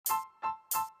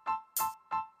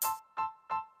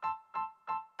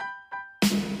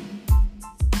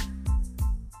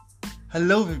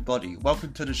Hello everybody,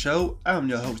 welcome to the show. I'm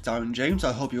your host Darren James.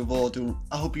 I hope you were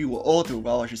all doing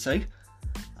well, I should say.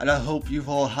 And I hope you've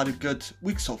all had a good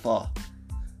week so far.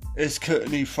 It's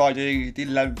currently Friday the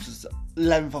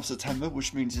 11th of September,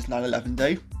 which means it's 9/11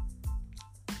 day.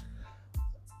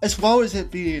 As well as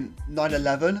it being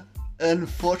 9/11, an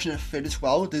unfortunate thing as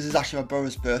well, this is actually my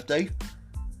brother's birthday.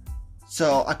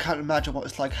 So I can't imagine what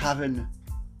it's like having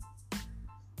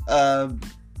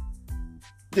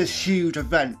this huge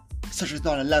event such as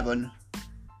 9/11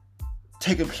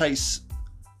 taking place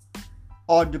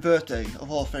on your birthday, of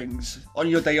all things, on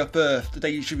your day of birth, the day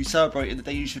you should be celebrating, the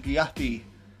day you should be happy,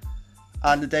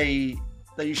 and the day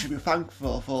that you should be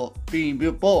thankful for being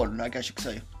born, I guess you could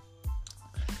say.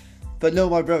 But no,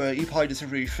 my brother, he probably doesn't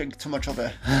really think too much of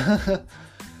it.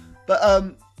 But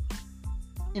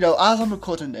as I'm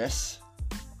recording this,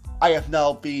 I have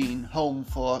now been home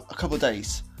for a couple of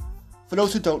days. For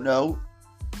those who don't know,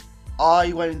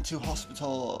 I went into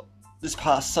hospital this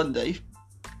past Sunday,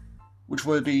 which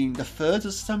would have been the 3rd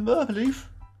of September, I believe,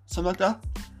 something like that,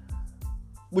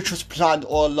 which was planned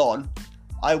all along.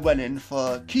 I went in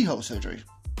for keyhole surgery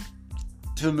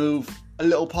to remove a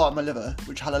little part of my liver,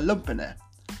 which had a lump in it.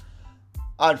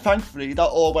 And thankfully, that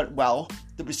all went well.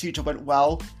 The procedure went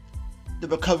well. The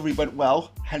recovery went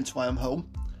well, hence why I'm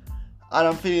home. And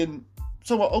I'm feeling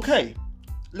somewhat okay.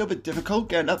 A little bit difficult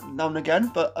getting up now and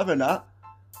again, but other than that,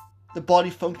 the body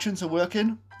functions are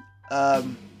working.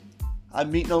 I'm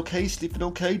eating okay, sleeping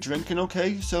okay, drinking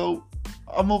okay, so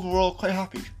I'm overall quite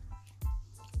happy.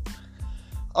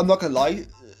 I'm not gonna lie,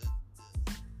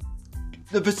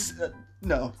 the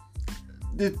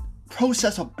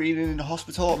process of being in the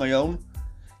hospital on my own,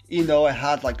 I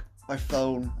had my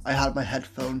phone, I had my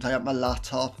headphones, I had my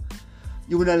laptop.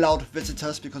 You weren't allowed to visit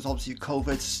us because obviously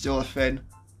COVID's still a thing,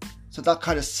 so that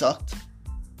kind of sucked.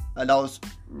 And that was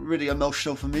really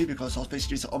emotional for me because I was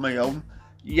basically just on my own.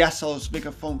 Yes, I was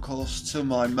making phone calls to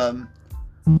my mum,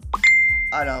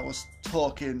 and I was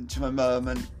talking to my mum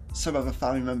and some other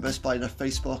family members by the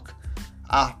Facebook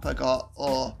app I got,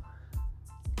 or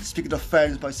speaking to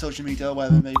friends by social media,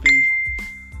 whatever it may be.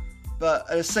 But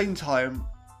at the same time,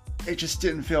 it just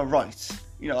didn't feel right.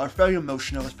 I was very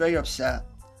emotional, I was very upset.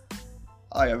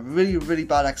 I had really, really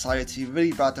bad anxiety,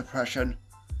 really bad depression.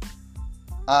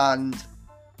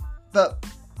 But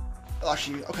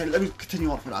actually, okay, let me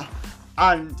continue on from that.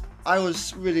 And I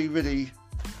was really, really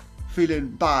feeling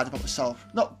bad about myself.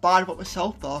 Not bad about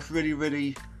myself, but I was really,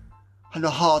 really having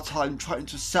a hard time trying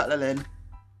to settle in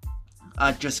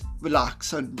and just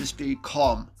relax and just be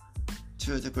calm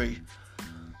to a degree.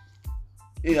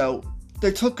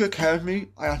 They took good care of me.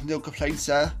 I had no complaints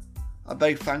there. I'm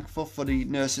very thankful for the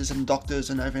nurses and doctors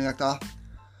and everything like that.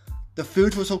 The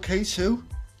food was okay too.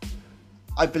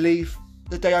 I believe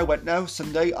the day I went now,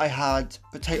 Sunday, I had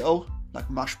potato, like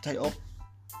mashed potato,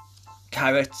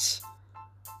 carrots,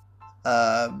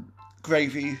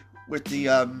 gravy with the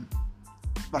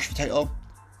mashed potato,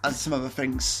 and some other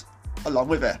things along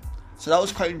with it. So that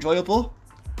was quite enjoyable.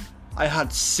 I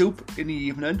had soup in the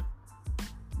evening,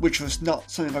 which was not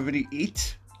something I really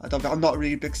eat. I'm not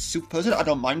really a big soup person. I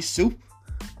don't mind soup.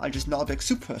 I'm just not a big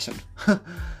soup person.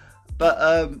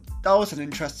 But that was an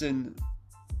interesting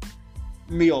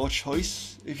meal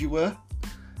choice, if you were.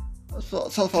 So I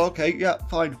thought, okay, yeah,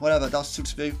 fine, whatever, that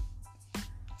suits me.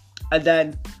 And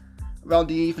then around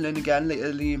the evening again, later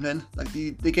in the evening,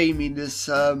 they gave me this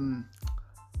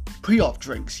pre-op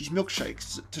drinks, these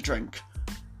milkshakes to drink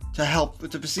to help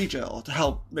with the procedure, or to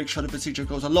help make sure the procedure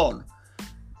goes along.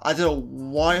 I don't know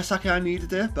why exactly I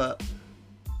needed it, but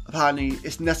apparently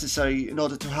it's necessary in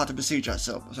order to have the procedure.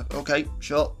 So I was like, okay,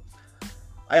 sure.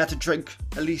 I had to drink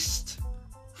at least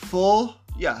 4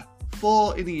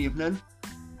 in the evening,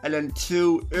 and then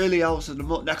 2 early hours of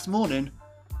the next morning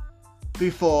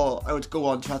before I would go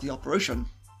on to have the operation.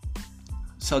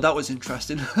 So that was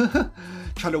interesting.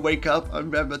 Trying to wake up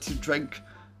and remember to drink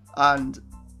and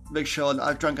make sure that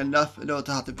I drank enough in order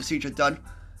to have the procedure done,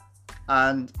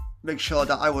 and make sure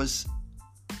that I was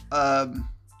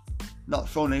not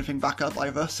throwing anything back up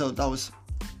either. So that was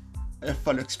a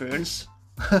fun experience.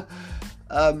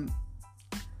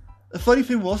 The funny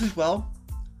thing was as well,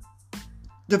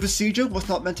 the procedure was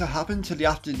not meant to happen till the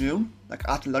afternoon, like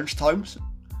after lunchtime.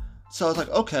 So I was like,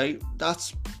 okay,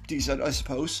 that's decent, I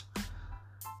suppose.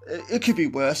 It could be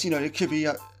worse, it could be,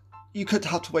 you could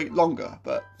have to wait longer,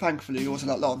 but thankfully it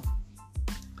wasn't that long.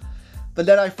 But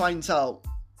then I find out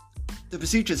the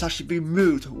procedure has actually been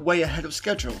moved way ahead of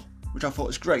schedule, which I thought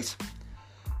was great.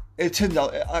 It turned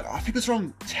out, I think it was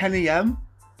around 10 a.m.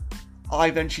 I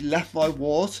eventually left my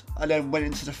ward and then went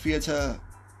into the theatre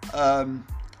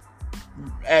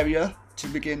area to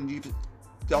begin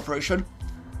the operation.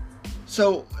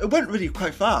 So it went really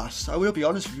quite fast. I will be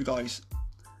honest with you guys.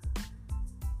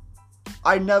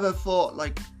 I never thought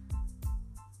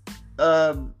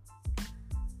I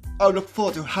would look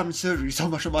forward to having surgery so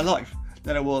much in my life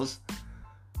than I was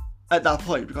at that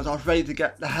point, because I was ready to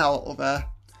get the hell out of there.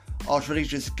 I was ready to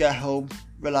just get home,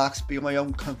 relax, be in my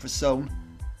own comfort zone,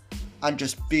 and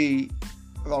just be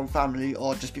around family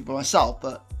or just be by myself,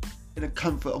 but in the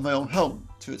comfort of my own home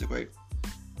to a degree.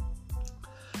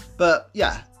 But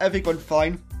yeah, everything went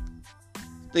fine.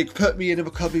 They put me in a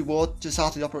recovery ward just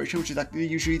after the operation, which is like they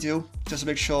usually do, just to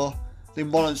make sure they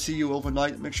want to see you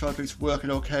overnight, make sure everything's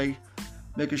working okay,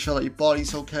 making sure that your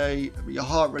body's okay, your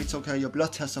heart rate's okay, your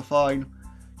blood tests are fine,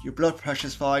 your blood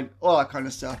pressure's fine, all that kind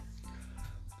of stuff.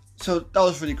 So that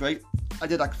was really great. I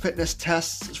did like fitness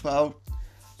tests as well,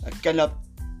 getting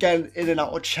in and out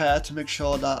of a chair to make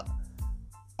sure that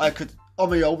I could, on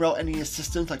my own, without any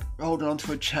assistance, like holding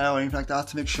onto a chair or anything like that,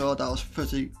 to make sure that I was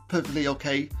perfectly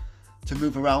okay to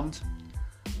move around.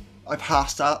 I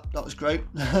passed that. That was great.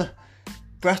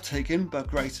 Breathtaking, but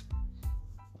great.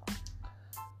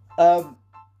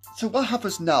 So what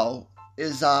happens now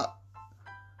is that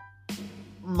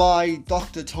my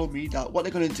doctor told me that what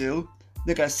they're going to do,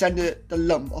 they're going to send the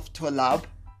lump off to a lab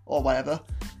or whatever,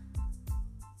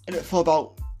 and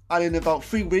in about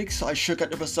 3 weeks I should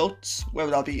get the results, whether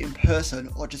that be in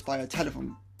person or just by a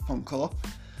phone call.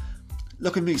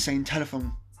 Look at me saying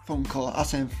telephone call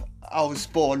as if I was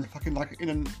born fucking like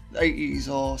in the 80s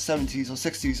or 70s or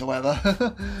 60s or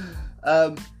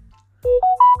whatever.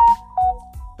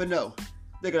 But no,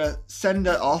 they're going to send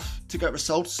it off to get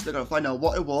results. They're going to find out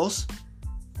what it was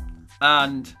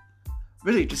and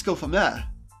really just go from there.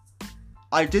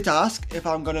 I did ask if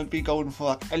I'm going to be going for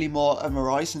like any more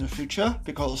MRIs in the future,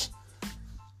 because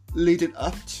leading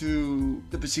up to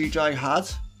the procedure I had,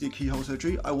 the keyhole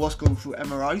surgery, I was going through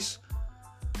MRIs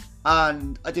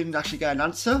and I didn't actually get an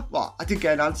answer. Well, I did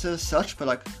get an answer as such, but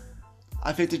like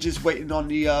I think they're just waiting on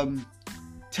the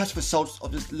test results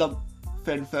of this lump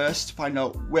thing first to find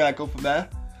out where I go from there.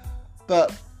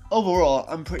 But overall,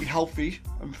 I'm pretty healthy,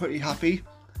 I'm pretty happy,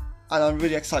 and I'm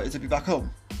really excited to be back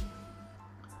home.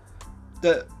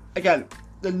 The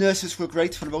nurses were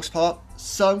great for the most part.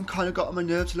 Some kind of got on my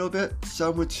nerves a little bit.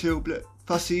 Some were too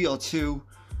fussy or too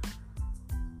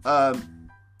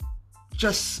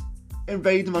just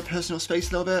invading my personal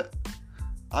space a little bit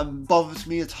and bothered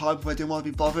me at times where I didn't want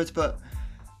to be bothered. But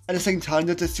at the same time,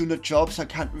 they're just doing their job, so I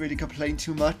can't really complain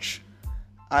too much.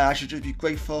 I should just be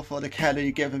grateful for the care that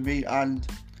you're giving me and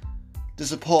the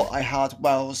support I had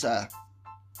while I was there.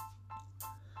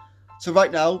 So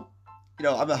right now,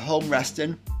 I'm at home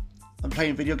resting, I'm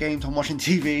playing video games, I'm watching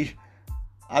TV,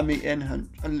 I'm eating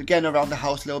and getting around the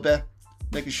house a little bit,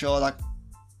 making sure like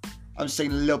I'm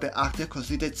staying a little bit active, because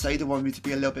they did say they wanted me to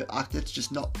be a little bit active, to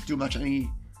just not do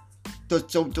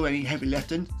don't do any heavy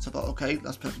lifting. So I thought, okay,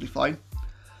 that's perfectly fine.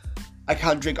 I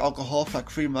can't drink alcohol for like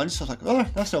 3 months, so I was like, oh,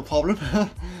 that's no problem.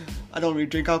 I don't really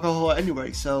drink alcohol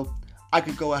anyway, so I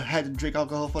could go ahead and drink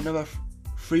alcohol for another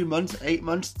 3 months, 8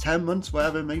 months, 10 months,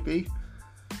 whatever it may be.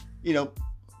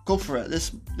 Go for it.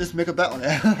 Let's make a bet on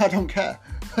it. I don't care.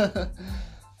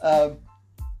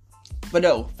 But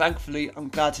no, thankfully, I'm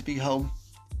glad to be home.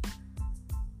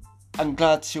 I'm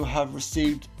glad to have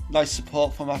received nice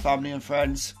support from my family and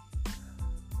friends.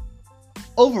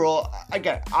 Overall,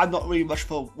 again, I'm not really much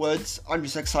for words. I'm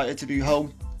just excited to be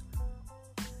home.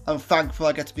 I'm thankful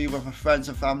I get to be with my friends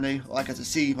and family, or I get to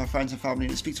see my friends and family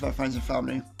and speak to my friends and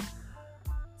family.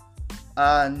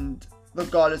 And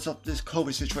regardless of this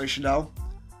COVID situation now,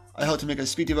 I hope to make a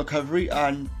speedy recovery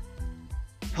and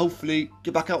hopefully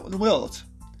get back out in the world.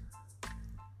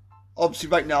 Obviously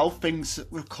right now, things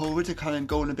with COVID are kind of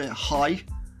going a bit high,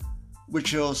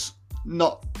 which is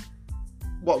not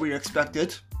what we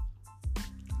expected.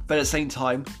 But at the same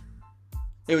time,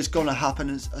 it was going to happen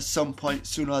at some point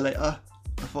sooner or later,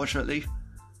 unfortunately,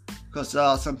 because there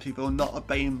are some people not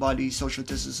obeying by the social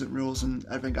distancing rules and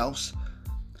everything else.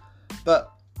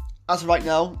 But as of right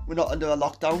now, we're not under a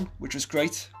lockdown, which is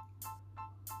great.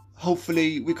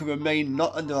 Hopefully we can remain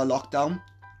not under a lockdown,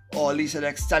 or at least an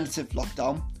extensive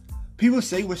lockdown. People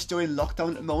say we're still in lockdown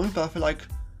at the moment, but I feel like,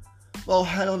 well,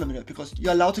 hang on a minute, because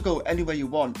you're allowed to go anywhere you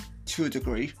want to a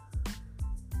degree.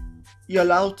 You're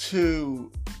allowed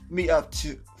to meet up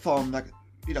from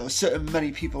a certain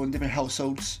many people in different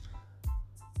households.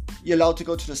 You're allowed to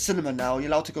go to the cinema now. You're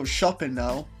allowed to go shopping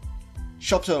now.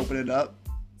 Shops are opening up.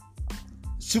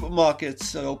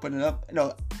 Supermarkets are opening up.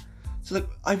 So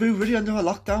are we really under a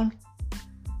lockdown?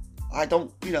 I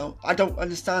don't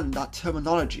understand that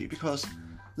terminology, because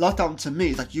lockdown to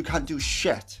me is like you can't do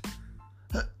shit.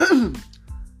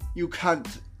 You can't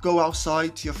go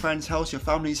outside to your friend's house, your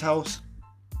family's house.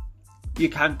 You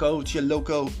can't go to your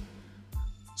local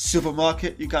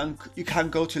supermarket. You can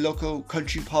go to local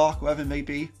country park, wherever it may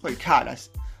be. Well, you can, I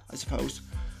suppose.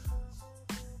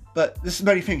 But there's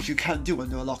many things you can't do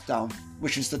under a lockdown,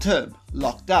 which is the term,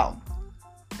 lockdown.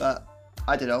 But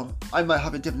I don't know, I might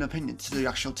have a different opinion to the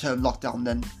actual term lockdown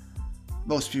than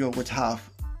most people would have,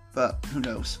 but who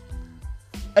knows.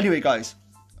 Anyway guys,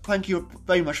 thank you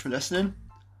very much for listening.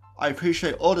 I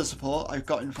appreciate all the support I've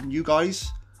gotten from you guys,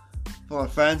 from my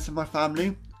friends and my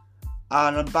family,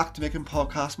 and I'm back to making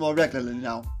podcasts more regularly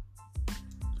now.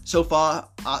 So far,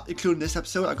 including this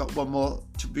episode, I got one more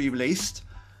to be released,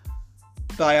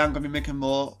 but I am going to be making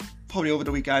more probably over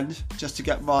the weekend just to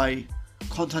get my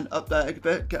content up there a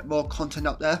bit, get more content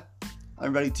up there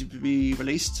and ready to be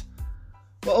released.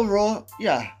 But overall,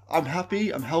 yeah, I'm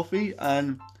happy, I'm healthy,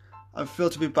 and I'm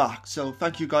thrilled to be back. So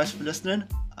thank you guys for listening,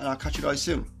 and I'll catch you guys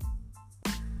soon.